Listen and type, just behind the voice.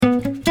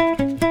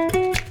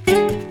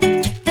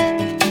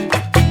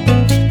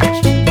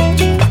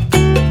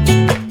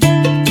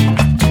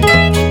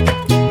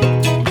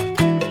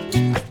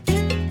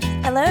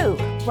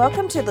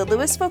to the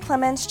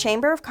Lewisville-Clemmons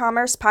Chamber of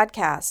Commerce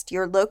podcast,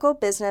 your local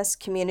business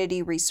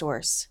community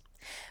resource.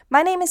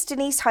 My name is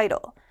Denise.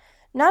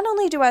 Not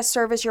only do I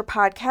serve as your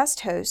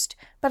podcast host,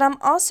 but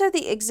I'm also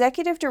the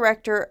executive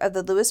director of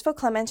the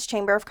Lewisville-Clemmons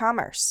Chamber of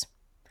Commerce.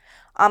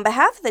 On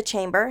behalf of the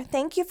Chamber,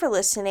 thank you for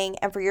listening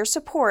and for your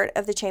support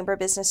of the Chamber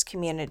business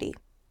community.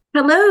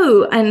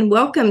 Hello, and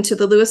welcome to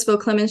the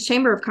Lewisville-Clemmons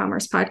Chamber of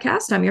Commerce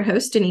podcast. I'm your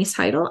host, Denise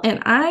Heidel,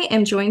 and I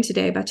am joined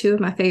today by two of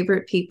my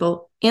favorite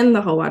people in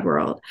the whole wide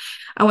world.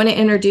 I want to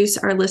introduce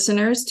our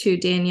listeners to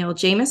Danielle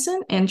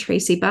Jamison and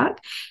Tracey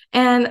Buck.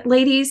 And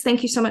ladies,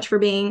 thank you so much for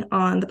being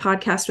on the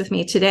podcast with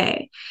me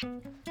today.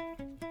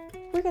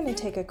 We're going to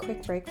take a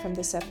quick break from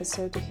this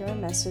episode to hear a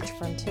message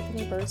from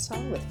Tiffany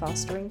Birdsong with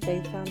Fostering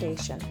Faith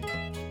Foundation.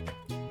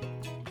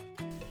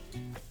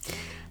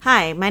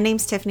 Hi, my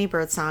name's Tiffany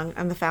Birdsong.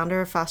 I'm the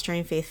founder of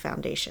Fostering Faith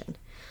Foundation.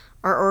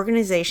 Our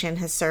organization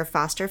has served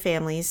foster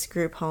families,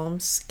 group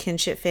homes,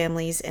 kinship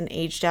families, and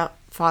aged-out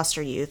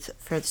foster youth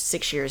for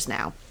 6 years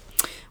now,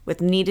 with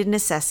needed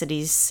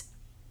necessities.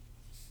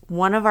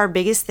 One of our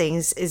biggest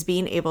things is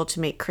being able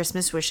to make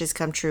Christmas wishes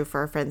come true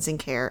for our friends in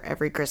care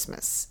every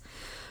Christmas.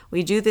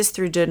 We do this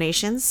through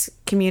donations,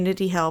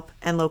 community help,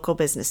 and local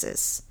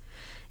businesses.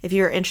 If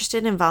you are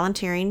interested in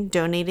volunteering,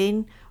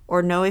 donating,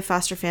 or know a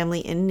foster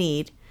family in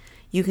need,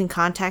 you can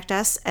contact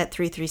us at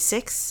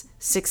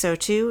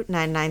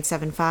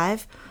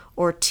 336-602-9975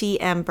 or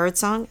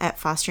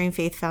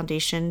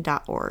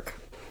tmbirdsong@fosteringfaithfoundation.org.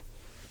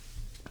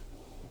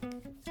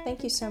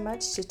 Thank you so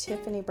much to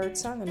Tiffany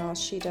Birdsong and all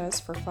she does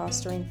for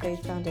Fostering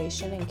Faith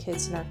Foundation and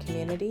kids in our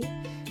community.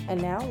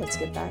 And now let's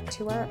get back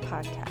to our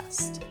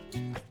podcast.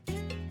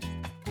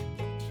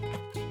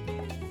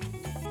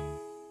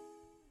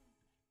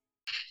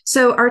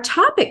 So our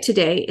topic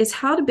today is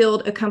how to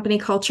build a company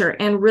culture.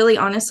 And really,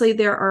 honestly,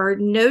 there are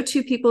no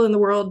two people in the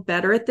world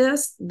better at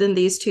this than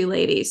these two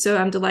ladies. So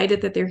I'm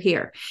delighted that they're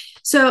here.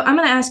 So I'm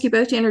going to ask you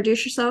both to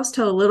introduce yourselves,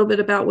 tell a little bit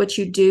about what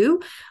you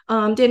do.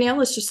 Danielle,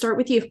 let's just start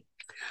with you.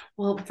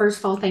 Well, first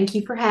of all, thank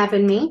you for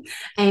having me.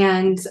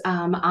 And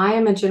I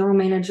am a general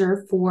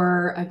manager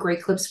for a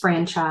Great Clips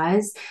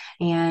franchise,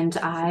 and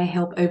I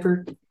help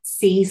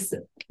oversee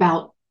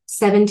about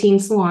 17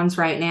 salons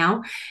right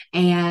now.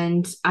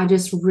 And I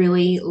just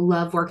really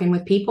love working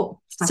with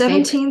people.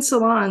 17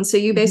 salons. So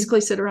you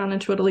basically sit around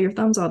and twiddle your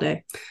thumbs all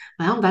day.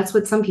 Well, that's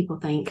what some people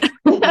think.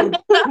 No,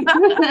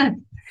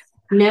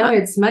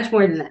 it's much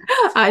more than that.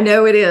 I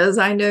know it is.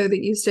 I know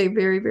that you stay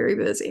very, very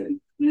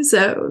busy.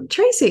 So,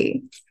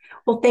 Tracey.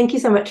 Well, thank you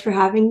so much for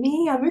having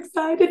me. I'm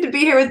excited to be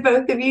here with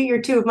both of you.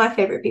 You're two of my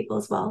favorite people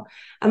as well.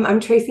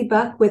 I'm Tracey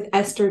Buck with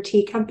Esther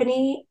Tea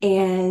Company,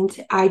 and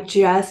I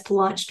just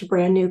launched a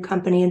brand new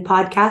company and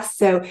podcast,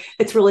 so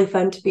it's really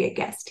fun to be a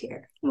guest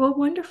here. Well,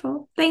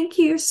 wonderful. Thank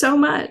you so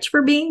much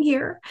for being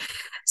here.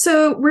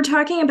 So we're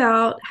talking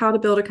about how to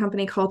build a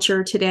company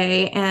culture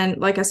today. And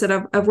like I said,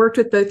 I've worked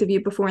with both of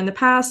you before in the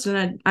past,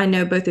 and I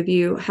know both of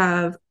you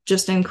have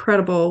just an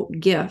incredible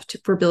gift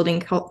for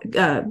building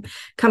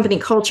company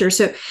culture.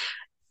 So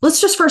let's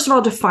just first of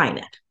all define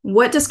it.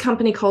 What does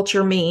company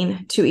culture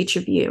mean to each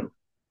of you?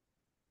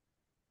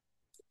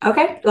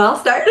 Okay, well, I'll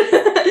start.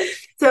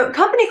 So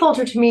company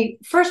culture to me,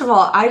 first of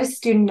all, I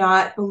just do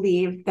not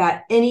believe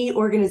that any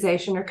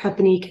organization or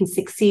company can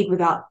succeed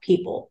without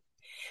people.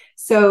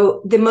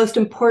 So the most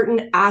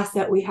important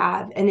asset we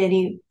have in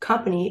any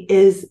company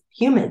is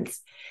humans.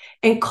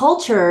 And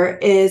culture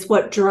is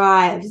what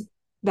drives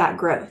that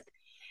growth.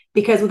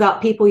 Because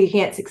without people, you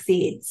can't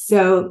succeed.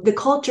 So the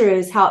culture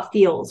is how it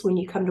feels when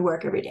you come to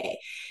work every day.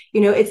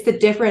 You know, it's the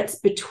difference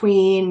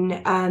between,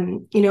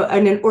 an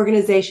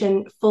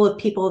organization full of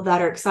people that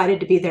are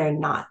excited to be there and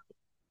not.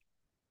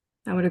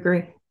 I would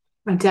agree.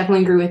 I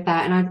definitely agree with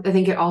that. And I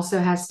think it also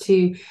has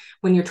to,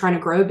 when you're trying to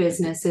grow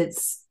business,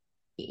 it's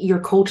your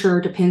culture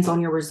depends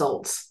on your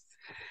results.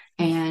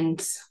 And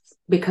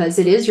because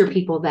it is your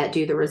people that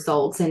do the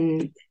results.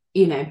 And,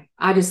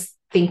 I just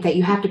think that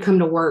you have to come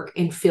to work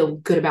and feel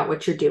good about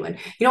what you're doing.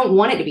 You don't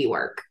want it to be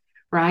work,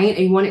 right?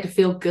 You want it to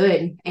feel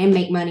good and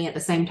make money at the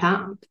same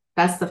time.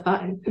 That's the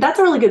fun. That's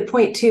a really good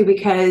point too,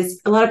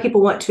 because a lot of people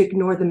want to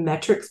ignore the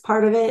metrics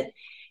part of it.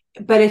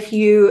 But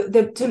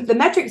the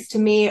metrics to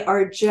me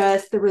are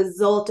just the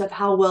result of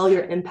how well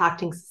you're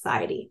impacting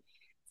society.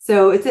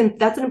 So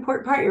that's an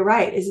important part. You're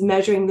right, is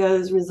measuring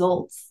those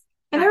results.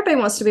 And everybody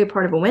wants to be a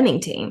part of a winning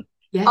team.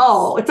 Yes.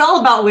 Oh, it's all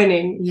about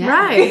winning. Yeah.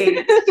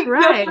 Right.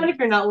 Right. No fun if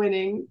you're not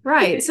winning.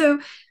 Right. So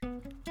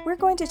we're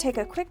going to take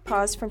a quick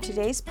pause from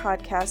today's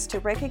podcast to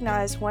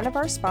recognize one of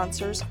our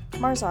sponsors,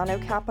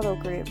 Marzano Capital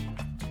Group.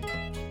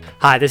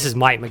 Hi, this is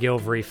Mike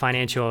McGilvery,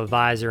 financial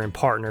advisor and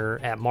partner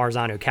at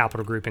Marzano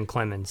Capital Group in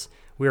Clemmons.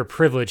 We are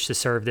privileged to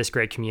serve this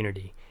great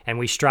community, and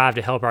we strive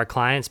to help our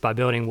clients by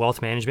building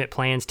wealth management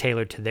plans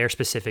tailored to their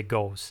specific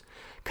goals.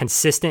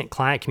 Consistent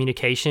client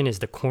communication is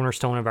the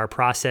cornerstone of our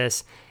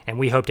process, and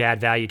we hope to add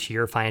value to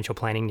your financial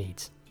planning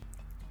needs.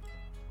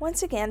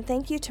 Once again,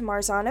 thank you to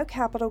Marzano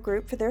Capital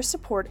Group for their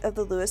support of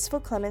the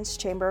Lewisville-Clemmons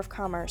Chamber of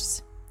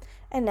Commerce.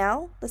 And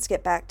now, let's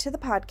get back to the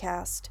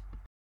podcast.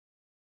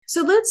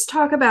 So let's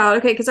talk about,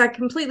 okay, because I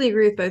completely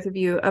agree with both of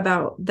you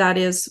about that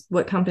is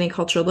what company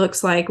culture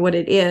looks like, what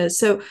it is.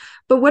 So,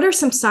 but what are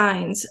some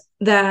signs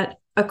that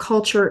a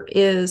culture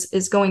is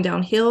going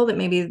downhill, that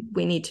maybe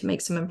we need to make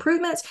some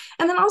improvements?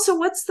 And then also,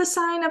 what's the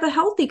sign of a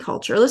healthy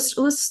culture? Let's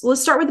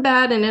start with the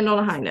bad and end on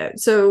a high note.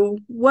 So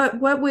what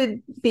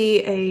would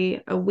be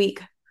a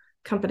weak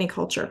company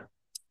culture?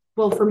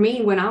 Well, for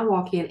me, when I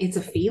walk in, it's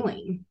a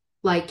feeling.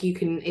 Like you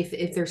can,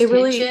 if there's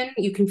really, tension,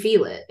 you can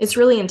feel it. It's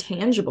really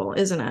intangible,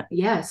 isn't it?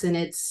 Yes, and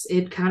it's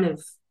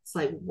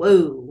like,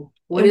 whoa,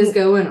 what is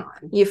going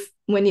on?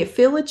 When you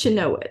feel it, you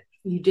know it.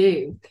 You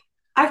do.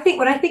 I think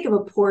when I think of a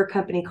poor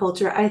company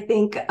culture, I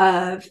think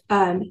of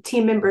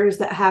team members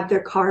that have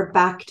their car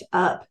backed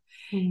up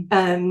in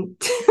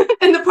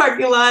the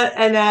parking lot,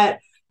 and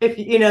that if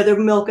they're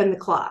milking the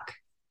clock.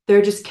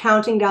 They're just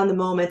counting down the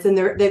moments, and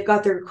they've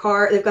got their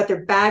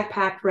bag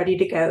packed ready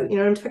to go. You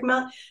know what I'm talking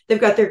about?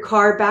 They've got their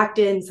car backed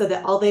in so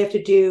that all they have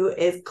to do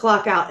is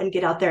clock out and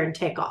get out there and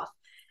take off.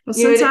 Well,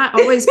 since I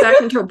always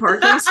back into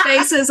parking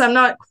spaces, I'm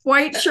not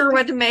quite sure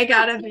what to make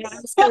out of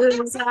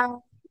that.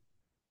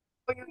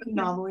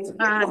 Anomaly.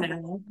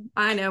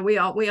 I know. We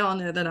all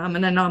know that I'm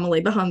an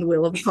anomaly behind the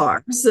wheel of a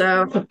car.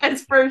 So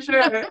that's for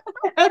sure.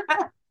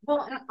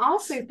 Well, and I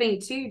also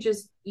think too,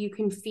 just you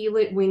can feel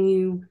it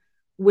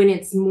when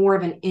it's more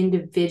of an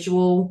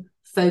individual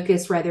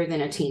focus rather than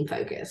a team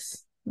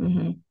focus.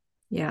 Mm-hmm.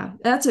 Yeah,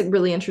 that's a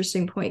really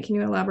interesting point. Can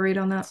you elaborate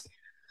on that?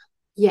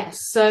 Yes.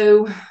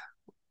 So,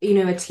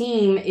 a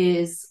team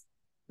is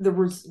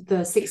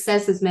the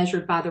success is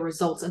measured by the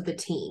results of the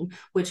team,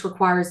 which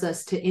requires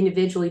us to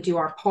individually do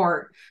our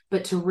part,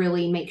 but to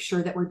really make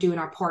sure that we're doing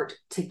our part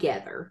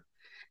together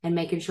and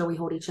making sure we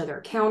hold each other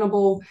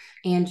accountable,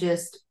 and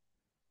just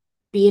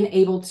being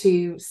able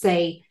to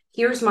say,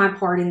 here's my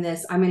part in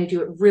this. I'm going to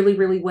do it really,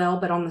 really well,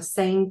 but on the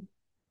same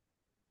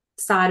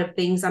side of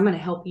things, I'm going to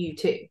help you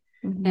too.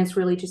 Mm-hmm. And it's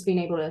really just being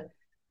able to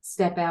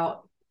step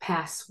out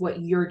past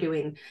what you're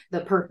doing,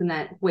 the person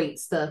that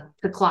waits the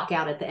clock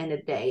out at the end of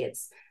the day.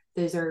 It's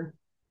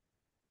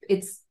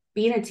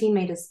being a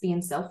teammate is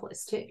being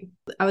selfless too.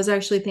 I was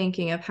actually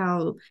thinking of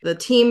how the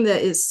team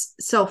that is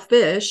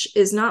selfish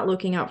is not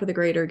looking out for the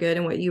greater good,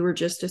 and what you were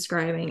just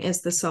describing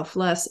is the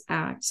selfless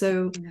act.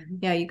 So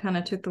yeah, you kind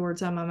of took the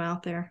words out of my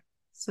mouth there.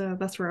 So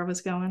that's where I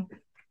was going.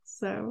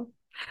 So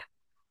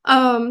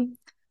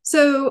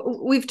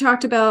we've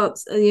talked about,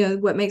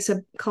 what makes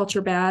a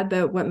culture bad,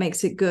 but what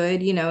makes it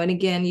good, and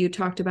again, you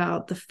talked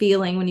about the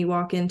feeling when you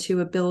walk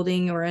into a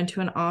building or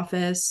into an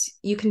office.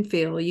 You can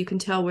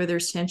tell where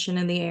there's tension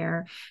in the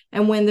air,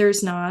 and when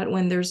there's not,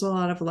 when there's a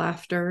lot of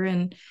laughter,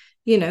 and,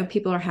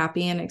 people are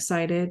happy and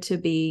excited to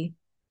be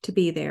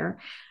there.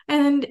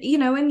 And,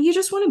 and you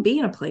just want to be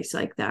in a place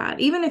like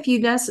that. Even if you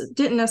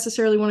didn't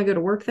necessarily want to go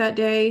to work that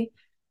day,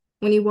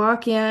 when you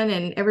walk in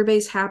and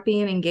everybody's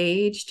happy and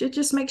engaged, it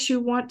just makes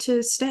you want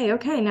to stay.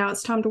 Okay, now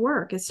it's time to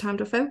work. It's time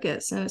to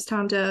focus, and it's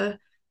time to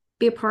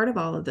be a part of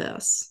all of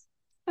this.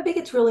 I think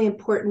it's really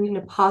important in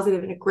a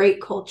positive and a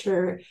great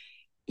culture.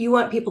 You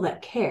want people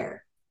that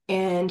care,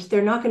 and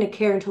they're not going to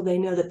care until they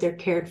know that they're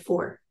cared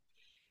for.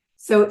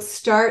 So it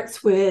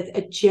starts with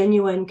a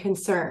genuine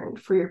concern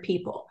for your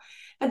people.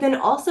 And then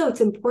also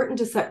it's important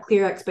to set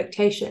clear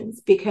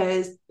expectations,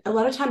 because a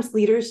lot of times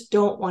leaders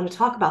don't want to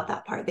talk about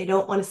that part. They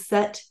don't want to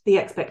set the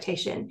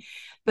expectation.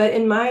 But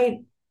in my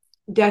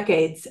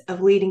decades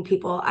of leading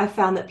people, I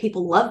found that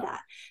people love that.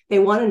 They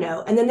want to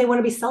know, and then they want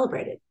to be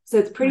celebrated. So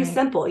it's pretty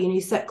simple.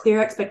 You set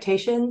clear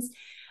expectations,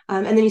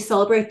 and then you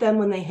celebrate them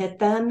when they hit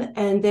them.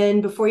 And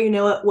then before you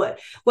know it,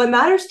 what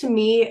matters to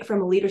me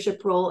from a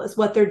leadership role is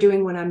what they're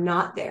doing when I'm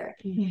not there.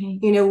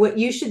 Mm-hmm. What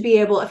you should be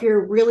able, if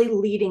you're really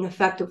leading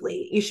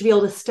effectively, you should be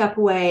able to step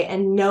away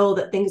and know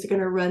that things are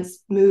going to run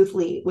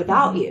smoothly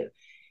without you.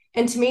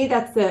 And to me,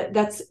 that's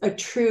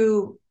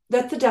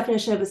the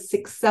definition of a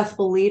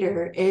successful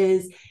leader,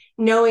 is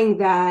knowing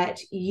that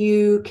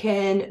you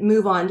can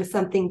move on to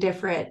something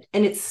different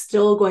and it's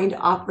still going to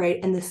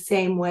operate in the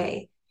same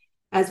way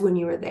as when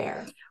you were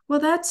there. Well,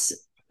 that's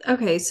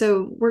okay.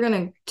 So we're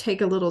going to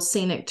take a little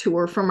scenic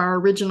tour from our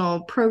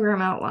original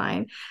program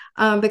outline,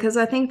 because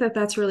I think that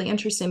that's really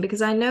interesting,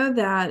 because I know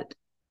that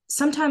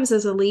sometimes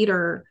as a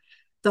leader,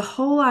 the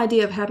whole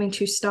idea of having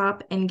to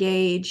stop,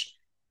 engage,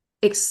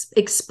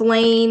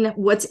 explain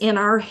what's in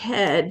our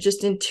head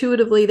just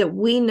intuitively, that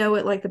we know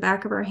it like the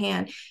back of our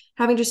hand,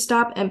 having to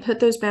stop and put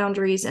those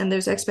boundaries and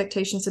those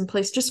expectations in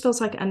place just feels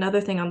like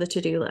another thing on the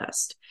to-do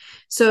list.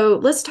 So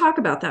let's talk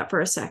about that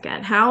for a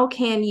second. How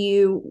can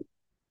you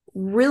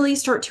really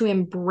start to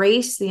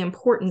embrace the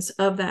importance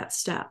of that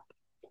step?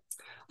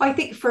 Well, I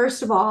think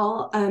first of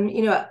all,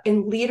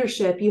 in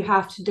leadership, you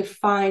have to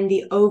define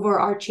the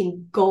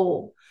overarching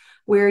goal.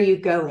 Where are you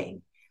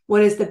going?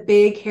 What is the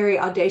big, hairy,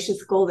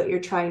 audacious goal that you're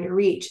trying to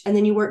reach? And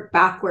then you work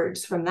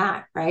backwards from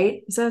that,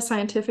 right? Is that a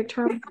scientific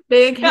term?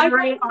 Big,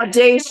 hairy,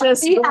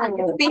 audacious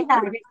goal.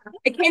 BHAG.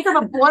 It came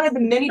from one of the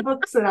many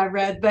books that I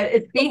read, but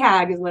it's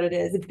BHAG is what it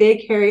is. A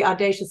big, hairy,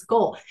 audacious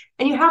goal.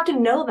 And you have to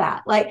know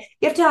that. Like,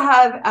 you have to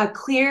have a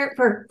clear,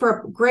 for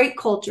a great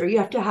culture, you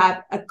have to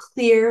have a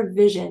clear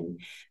vision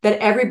that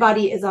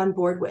everybody is on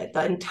board with.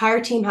 The entire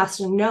team has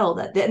to know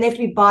that, and they have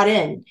to be bought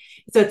in.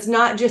 So it's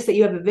not just that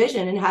you have a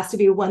vision, and it has to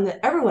be one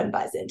that everyone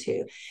buys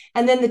into.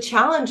 And then the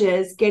challenge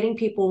is getting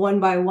people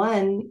one by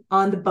one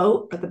on the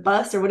boat or the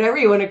bus or whatever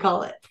you want to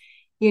call it.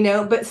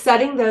 But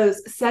setting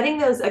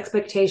those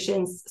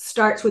expectations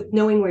starts with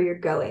knowing where you're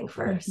going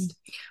first.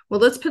 Mm-hmm. Well,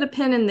 let's put a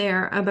pin in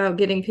there about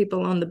getting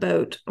people on the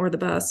boat or the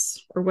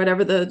bus or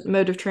whatever the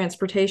mode of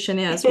transportation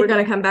is. We're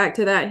going to come back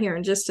to that here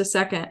in just a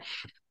second.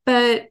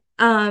 But,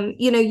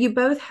 you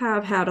both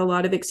have had a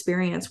lot of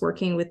experience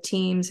working with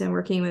teams and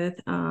working with,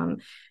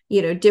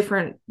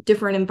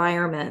 different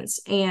environments.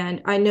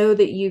 And I know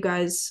that you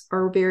guys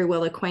are very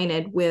well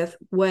acquainted with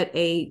what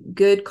a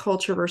good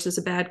culture versus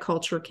a bad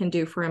culture can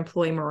do for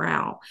employee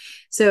morale.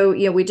 So,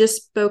 we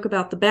just spoke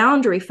about the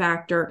boundary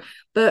factor,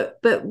 but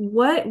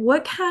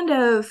what kind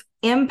of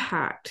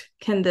impact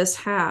can this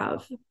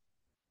have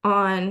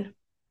on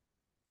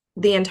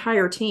the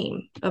entire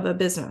team of a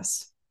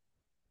business?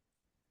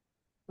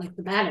 Like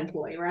the bad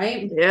employee,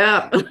 right?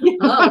 Yeah. We're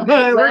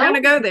going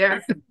to go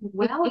there.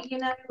 Well,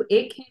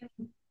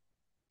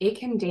 it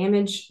can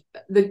damage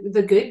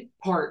the good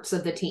parts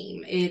of the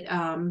team.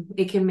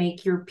 It can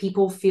make your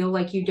people feel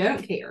like you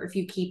don't care if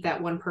you keep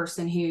that one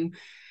person who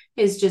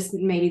is just,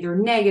 maybe they're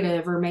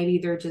negative, or maybe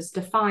they're just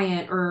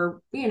defiant,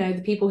 or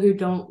the people who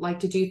don't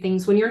like to do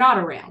things when you're not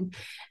around.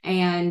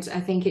 And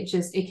I think it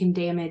can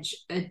damage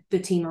the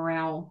team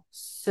morale.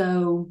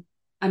 So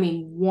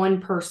one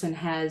person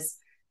has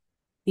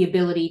the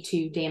ability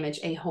to damage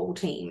a whole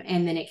team.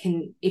 And then it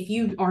can, if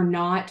you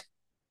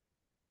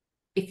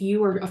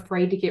are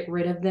afraid to get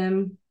rid of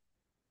them,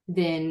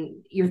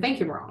 then you're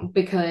thinking wrong,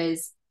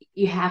 because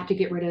you have to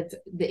get rid of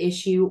the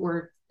issue,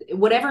 or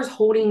whatever's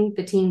holding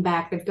the team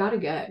back. They've got to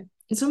go.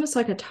 It's almost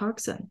like a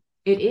toxin.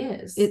 It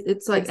is.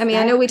 It's like, I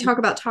know we talk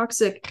about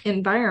toxic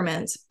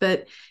environments,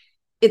 but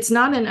it's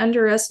not an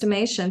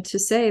underestimation to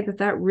say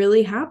that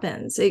really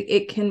happens.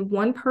 It can,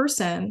 one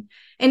person,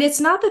 and it's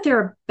not that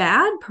they're a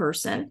bad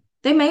person.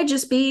 They may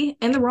just be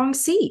in the wrong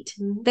seat.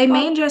 They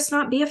may just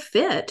not be a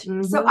fit.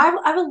 So I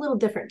have a little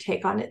different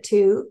take on it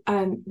too,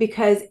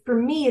 because for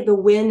me, the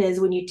win is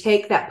when you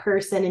take that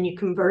person and you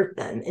convert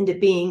them into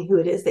being who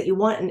it is that you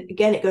want. And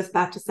again, it goes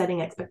back to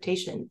setting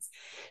expectations.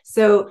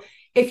 So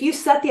if you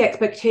set the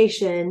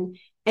expectation,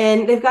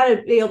 and they've got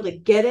to be able to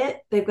get it,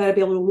 they've got to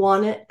be able to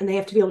want it, and they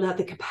have to be able to have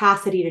the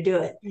capacity to do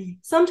it.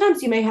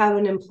 Sometimes you may have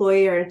an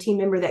employee or a team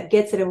member that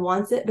gets it and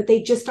wants it, but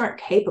they just aren't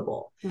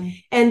capable.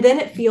 And then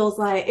it feels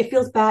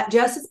bad,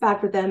 just as bad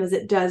for them as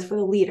it does for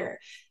the leader.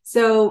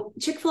 So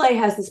Chick-fil-A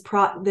has this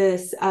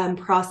process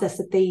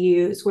that they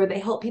use where they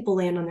help people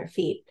land on their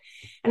feet.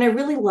 And I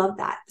really love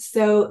that.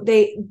 So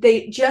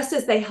they just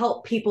as they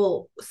help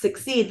people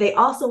succeed, they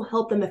also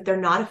help them if they're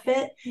not a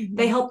fit.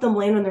 They help them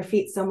land on their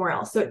feet somewhere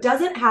else. So it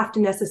doesn't have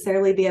to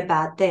necessarily be a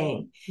bad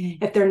thing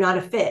if they're not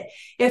a fit.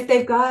 If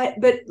they've got,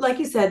 but like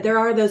you said, there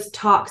are those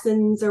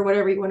toxins or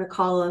whatever you want to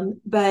call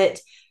them. But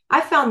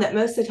I found that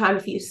most of the time,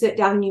 if you sit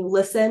down and you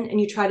listen and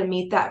you try to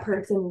meet that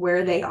person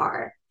where they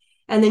are,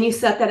 and then you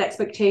set that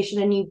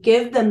expectation and you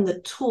give them the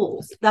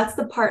tools. That's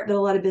the part that a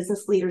lot of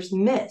business leaders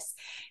miss,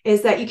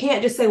 is that you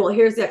can't just say, well,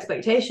 here's the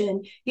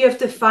expectation. You have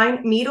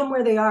to meet them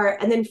where they are,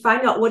 and then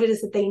find out what it is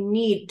that they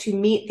need to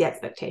meet the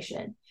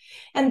expectation.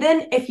 And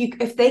then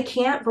if they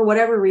can't for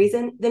whatever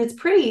reason, then it's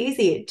pretty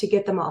easy to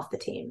get them off the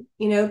team,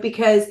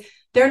 because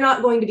they're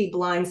not going to be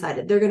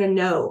blindsided. They're going to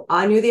know,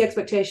 I knew the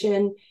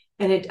expectation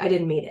and I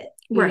didn't meet it.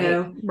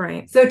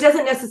 Right. So it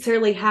doesn't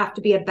necessarily have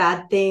to be a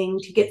bad thing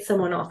to get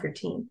someone off your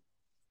team.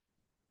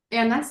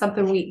 And that's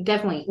something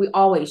we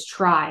always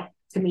try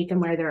to meet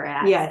them where they're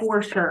at,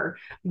 for sure,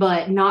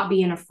 but not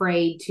being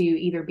afraid to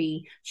either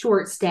be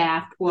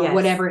short-staffed or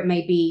whatever it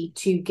may be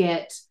to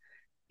get,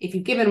 if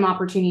you've given them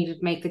opportunity to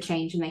make the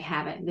change and they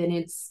haven't, then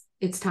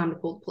it's time to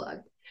pull the plug.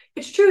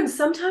 It's true. And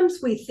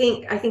sometimes I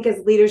think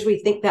as leaders, we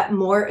think that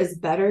more is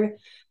better,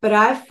 but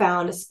I've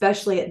found,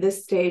 especially at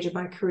this stage of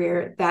my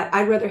career, that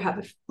I'd rather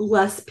have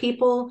less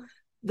people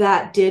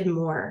that did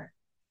more.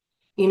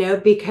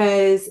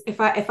 Because if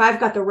I've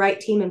got the right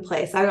team in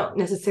place, I don't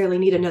necessarily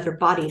need another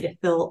body to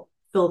fill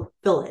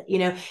it.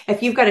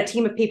 If you've got a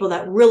team of people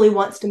that really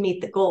wants to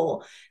meet the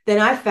goal, then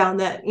I've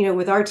found that,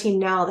 with our team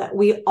now, that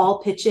we all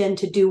pitch in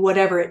to do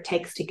whatever it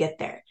takes to get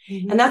there.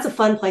 And that's a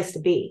fun place to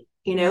be,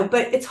 but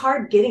it's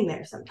hard getting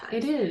there sometimes.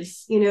 It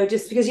is,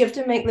 just because you have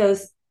to make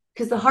those,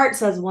 because the heart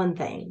says one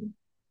thing,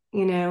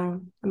 the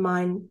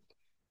mind,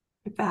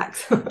 the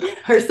facts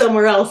are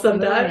somewhere else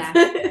sometimes.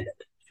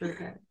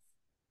 Sure.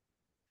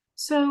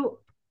 So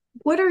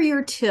what are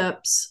your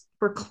tips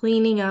for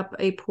cleaning up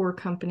a poor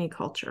company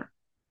culture?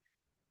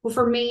 Well,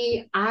 for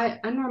me, I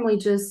normally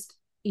just,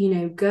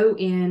 go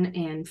in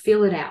and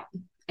feel it out.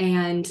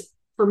 And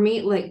for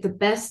me, like the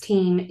best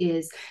team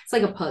it's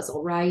like a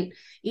puzzle, right?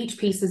 Each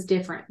piece is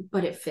different,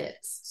 but it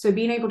fits. So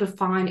being able to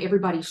find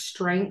everybody's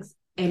strength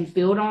and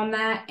build on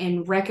that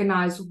and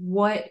recognize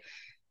what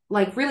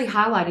like really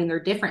highlighting their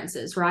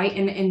differences, right?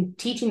 And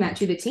teaching that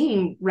to the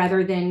team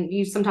rather than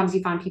sometimes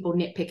you find people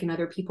nitpicking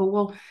other people.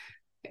 Well,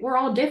 we're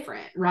all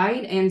different,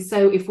 right? And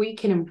so if we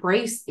can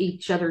embrace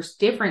each other's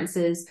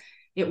differences,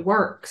 it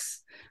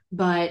works.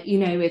 But,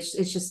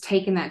 it's just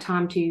taking that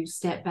time to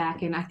step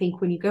back. And I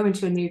think when you go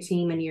into a new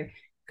team and you've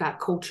got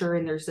culture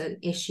and there's an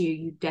issue,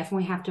 you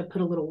definitely have to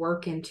put a little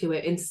work into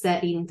it and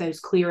setting those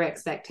clear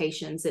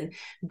expectations and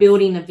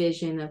building a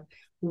vision of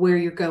where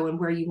you're going,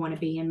 where you want to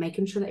be, and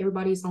making sure that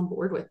everybody's on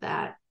board with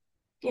that.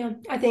 Yeah,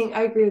 I think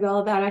I agree with all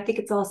of that. I think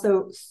it's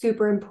also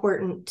super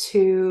important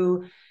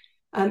to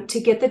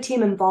get the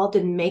team involved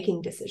in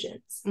making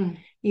decisions, and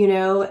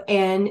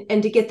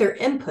to get their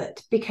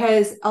input,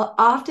 because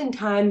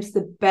oftentimes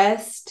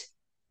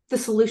the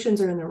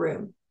solutions are in the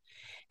room.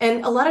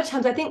 And a lot of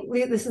times I think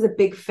this is a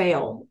big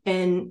fail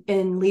in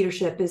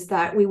leadership, is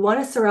that we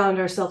want to surround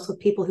ourselves with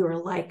people who are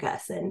like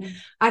us. And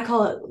I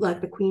call it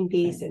like the queen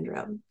bee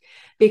syndrome,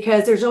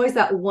 because there's always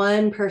that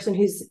one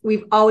person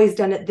we've always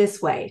done it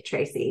this way,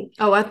 Tracey.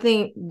 Oh, I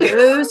think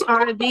those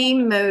are the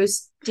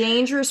most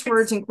dangerous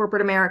words in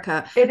corporate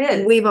America. It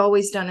is. We've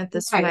always done it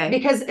this way.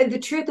 Because the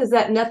truth is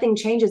that nothing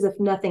changes if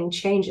nothing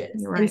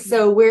changes. Right. And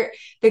so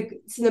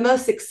the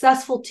most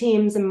successful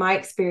teams, in my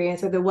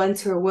experience, are the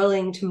ones who are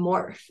willing to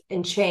morph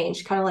and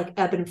change, kind of like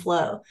ebb and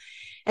flow.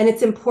 And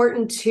it's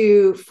important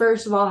to,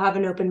 first of all, have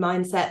an open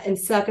mindset, and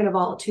second of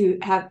all, to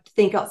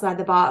think outside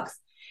the box.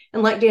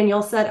 And like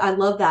Danielle said, I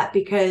love that,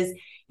 because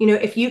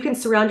if you can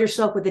surround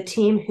yourself with a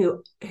team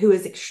who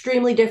is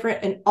extremely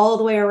different and all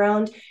the way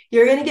around,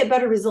 you're going to get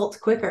better results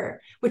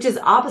quicker, which is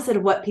opposite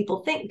of what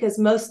people think, because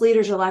most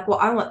leaders are like, well,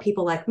 I want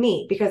people like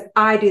me because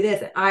I do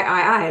this,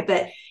 I.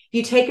 But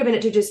you take a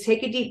minute to just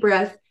take a deep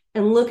breath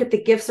and look at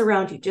the gifts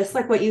around you, just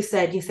like what you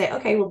said. You say,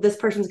 okay, well, this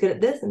person's good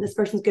at this and this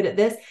person's good at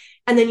this.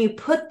 And then you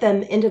put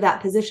them into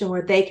that position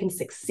where they can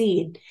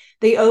succeed.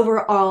 The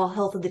overall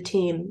health of the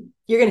team,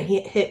 you're going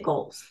to hit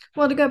goals.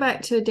 Well, to go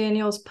back to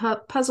Danielle's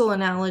puzzle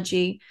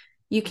analogy,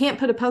 you can't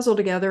put a puzzle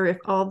together if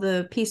all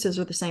the pieces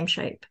are the same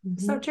shape.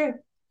 Mm-hmm. So true.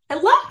 I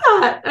love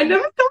that. I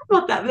never thought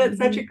about that, but it's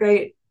such a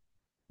great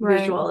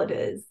visual. It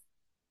is.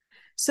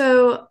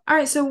 So, all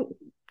right. So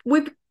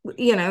we,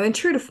 in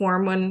true to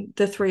form, when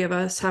the three of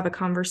us have a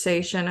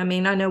conversation, I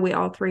mean, I know we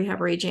all three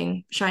have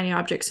raging shiny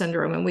object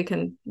syndrome, and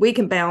we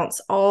can bounce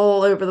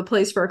all over the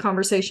place for a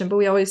conversation, but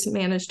we always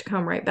manage to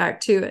come right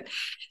back to it.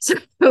 So,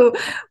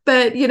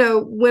 but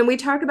when we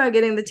talk about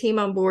getting the team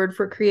on board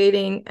for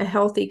creating a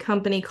healthy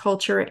company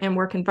culture and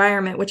work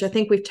environment, which I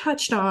think we've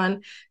touched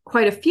on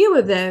quite a few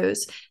of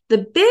those, the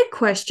big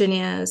question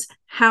is,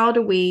 how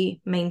do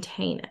we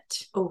maintain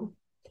it? Oh,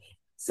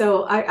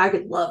 so I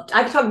could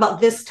talk about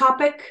this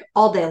topic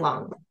all day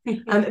long,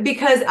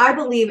 because I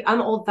believe I'm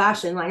old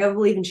fashioned. Like, I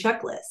believe in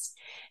checklists.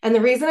 And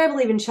the reason I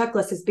believe in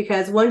checklists is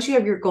because once you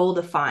have your goal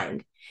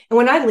defined, and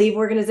when I leave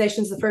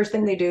organizations, the first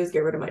thing they do is get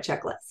rid of my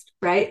checklist,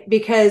 right?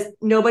 Because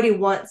nobody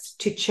wants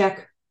to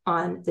check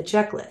on the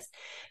checklist.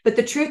 But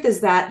the truth is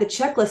that the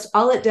checklist,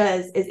 all it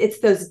does is it's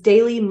those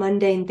daily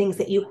mundane things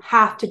that you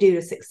have to do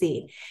to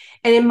succeed.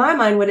 And in my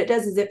mind, what it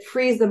does is it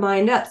frees the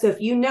mind up. So if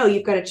you've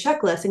got a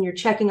checklist and you're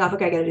checking off,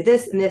 okay, I got to do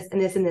this and this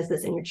and this and this,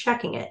 and you're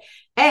checking it,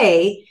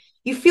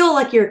 you feel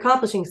like you're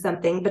accomplishing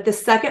something. But the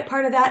second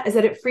part of that is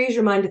that it frees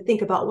your mind to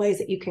think about ways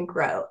that you can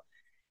grow.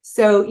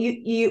 So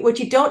what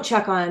you don't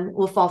check on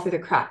will fall through the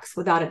cracks,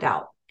 without a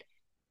doubt.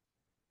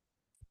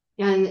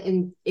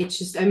 And it's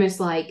just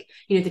almost like,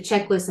 the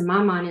checklist in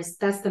my mind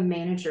that's the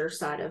manager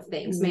side of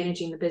things, mm-hmm.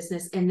 managing the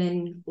business. And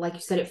then, like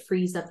you said, it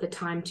frees up the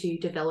time to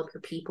develop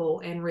your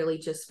people and really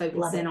just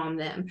focus in on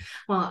them.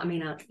 Well, I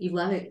mean, you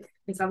love it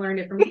because I learned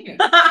it from you.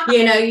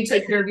 You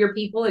take care of your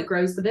people, it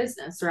grows the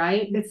business,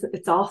 right?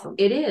 It's awesome.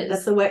 It is.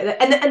 That's the way.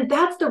 And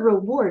that's the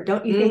reward.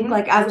 Don't you think,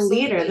 like, as Absolutely.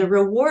 A leader, the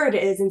reward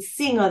is in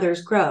seeing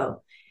others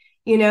grow,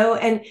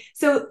 and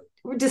so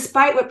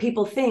despite what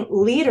people think,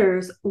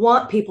 leaders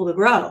want people to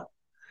grow.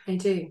 I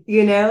do.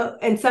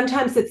 And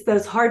sometimes it's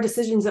those hard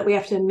decisions that we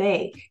have to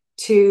make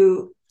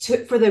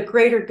for the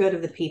greater good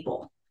of the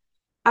people.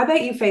 I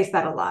bet you face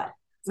that a lot.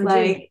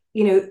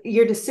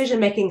 Your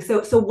decision making.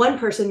 So one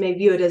person may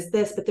view it as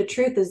this, but the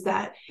truth is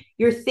that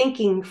you're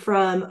thinking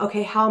from,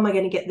 okay, how am I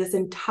going to get this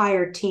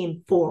entire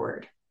team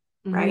forward?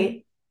 Mm-hmm.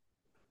 Right.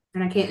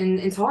 And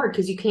it's hard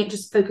because you can't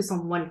just focus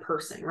on one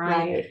person,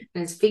 right?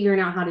 And it's figuring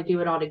out how to do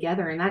it all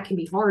together. And that can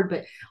be hard,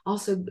 but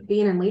also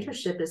being in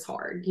leadership is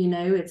hard.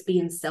 it's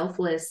being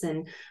selfless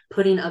and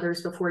putting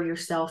others before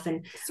yourself.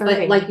 And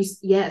but like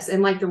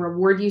and like the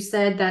reward you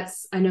said,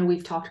 I know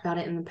we've talked about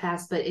it in the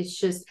past, but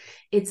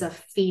it's a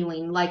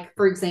feeling. Like,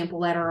 for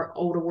example, at our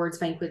old awards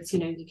banquets,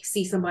 you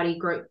see somebody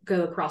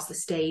go across the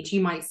stage.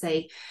 You might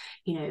say,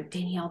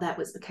 Danielle, that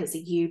was because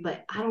of you,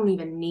 but I don't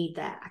even need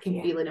that. I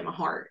can feel it in my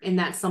heart. And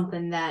that's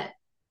something that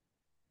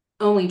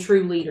only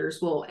true leaders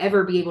will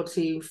ever be able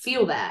to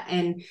feel that.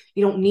 And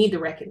you don't need the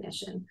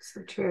recognition.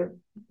 So true.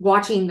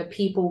 Watching the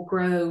people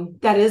grow.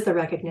 That is the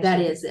recognition.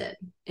 That is it.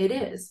 It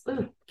is.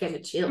 Ooh, gave me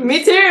chills.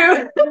 Me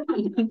too.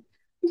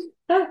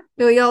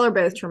 Well, y'all are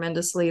both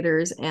tremendous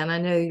leaders, and I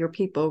know your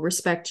people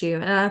respect you.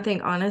 And I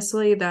think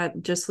honestly,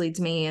 that just leads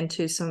me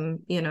into some,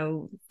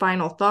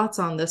 final thoughts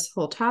on this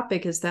whole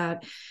topic is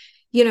that,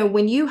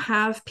 when you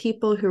have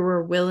people who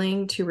are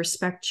willing to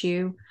respect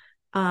you,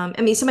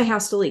 somebody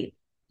has to lead.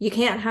 You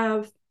can't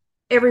have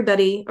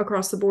everybody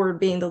across the board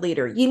being the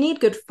leader. You need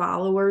good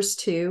followers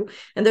too.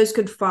 And those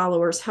good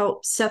followers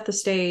help set the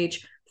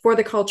stage for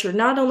the culture,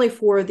 not only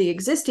for the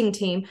existing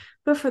team,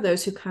 but for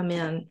those who come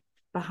in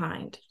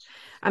behind.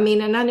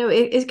 And I know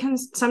it can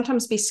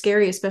sometimes be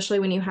scary, especially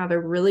when you have a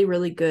really,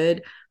 really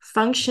good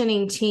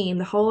functioning team.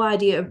 The whole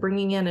idea of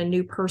bringing in a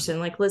new person,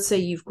 like let's say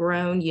you've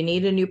grown, you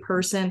need a new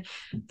person.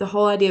 The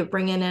whole idea of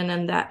bringing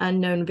in that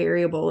unknown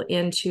variable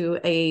into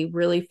a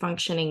really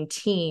functioning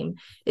team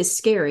is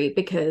scary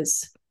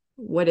because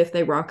what if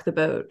they rock the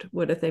boat?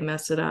 What if they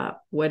mess it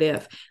up? What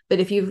if? But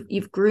if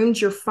you've groomed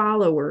your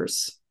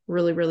followers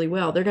really, really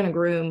well, they're going to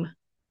groom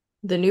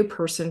the new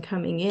person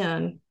coming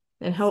in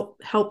and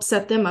help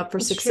set them up for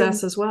It's success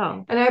true. as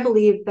well. And I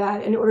believe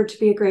that in order to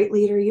be a great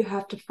leader, you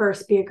have to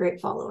first be a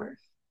great follower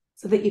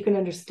so that you can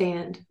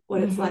understand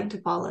what it's like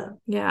to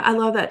follow. Yeah, I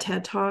love that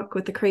TED Talk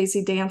with the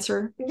crazy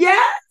dancer.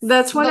 Yes!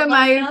 That's one of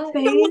my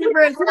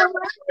favorites.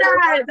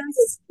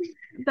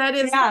 That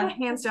is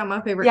hands down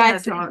my favorite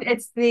TED Talk.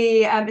 It's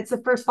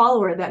the first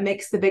follower that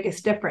makes the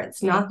biggest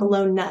difference, not the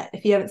lone nut.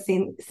 If you haven't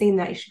seen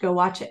that, you should go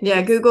watch it.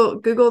 Yeah,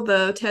 Google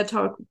the TED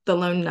Talk, The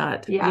Lone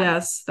Nut. Yeah.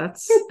 Yes,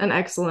 that's an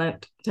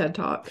excellent TED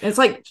Talk. It's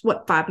like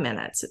 5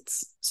 minutes.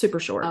 It's super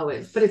short.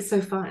 But it's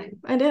so fun.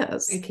 It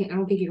is. I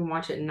don't think you can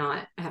watch it and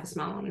not have a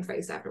smile on your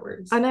face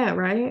afterwards. I know,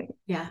 right?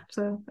 Yeah.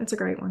 So it's a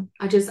great one.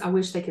 I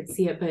wish they could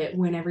see it, but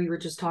whenever you were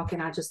just talking,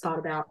 I just thought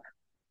about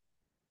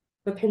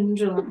the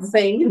pendulum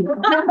thing. You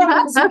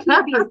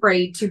can't be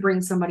afraid to bring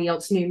somebody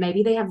else new.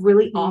 Maybe they have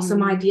really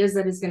awesome ideas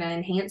that is going to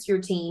enhance your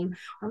team,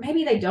 or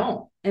maybe they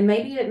don't, and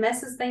maybe it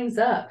messes things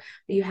up.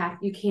 But you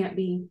can't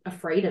be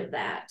afraid of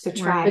that. So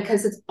try,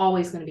 because it's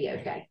always going to be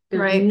okay.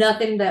 There's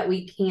nothing that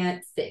we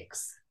can't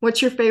fix.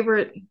 What's your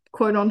favorite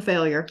quote on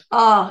failure?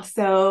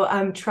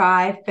 So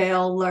try,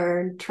 fail,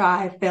 learn,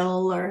 try,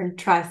 fail, learn,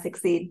 try,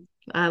 succeed.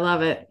 I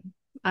love it.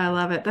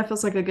 That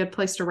feels like a good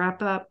place to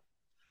wrap up.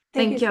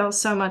 Thank y'all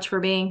so much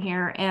for being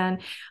here. And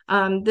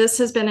this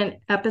has been an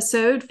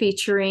episode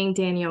featuring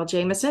Danielle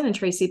Jamison and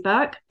Tracey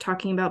Buck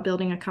talking about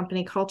building a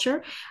company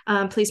culture.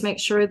 Please make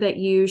sure that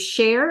you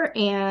share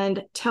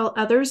and tell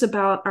others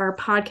about our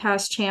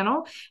podcast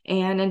channel.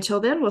 And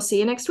until then, we'll see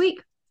you next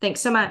week.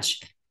 Thanks so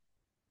much.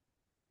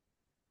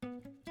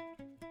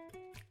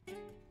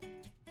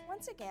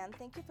 Once again,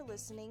 thank you for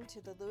listening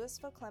to the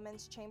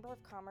Lewisville-Clemmons Chamber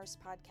of Commerce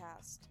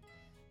podcast.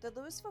 The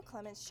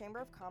Lewisville-Clemmons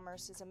Chamber of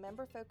Commerce is a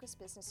member-focused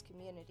business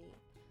community.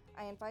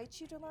 I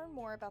invite you to learn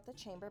more about the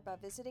Chamber by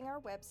visiting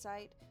our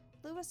website,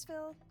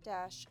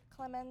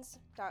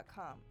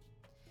 lewisville-clemmons.com.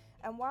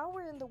 And while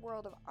we're in the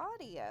world of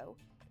audio,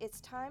 it's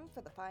time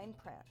for the fine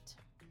print.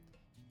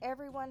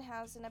 Everyone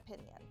has an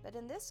opinion, but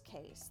in this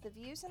case, the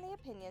views and the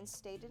opinions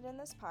stated in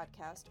this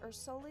podcast are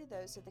solely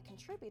those of the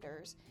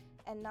contributors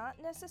and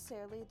not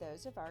necessarily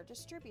those of our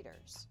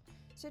distributors.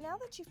 So now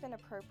that you've been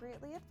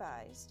appropriately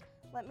advised,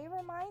 let me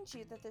remind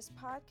you that this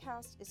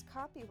podcast is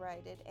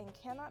copyrighted and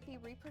cannot be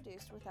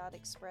reproduced without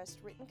expressed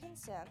written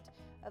consent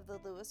of the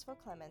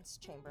Lewisville-Clemmons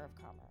Chamber of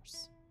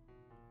Commerce.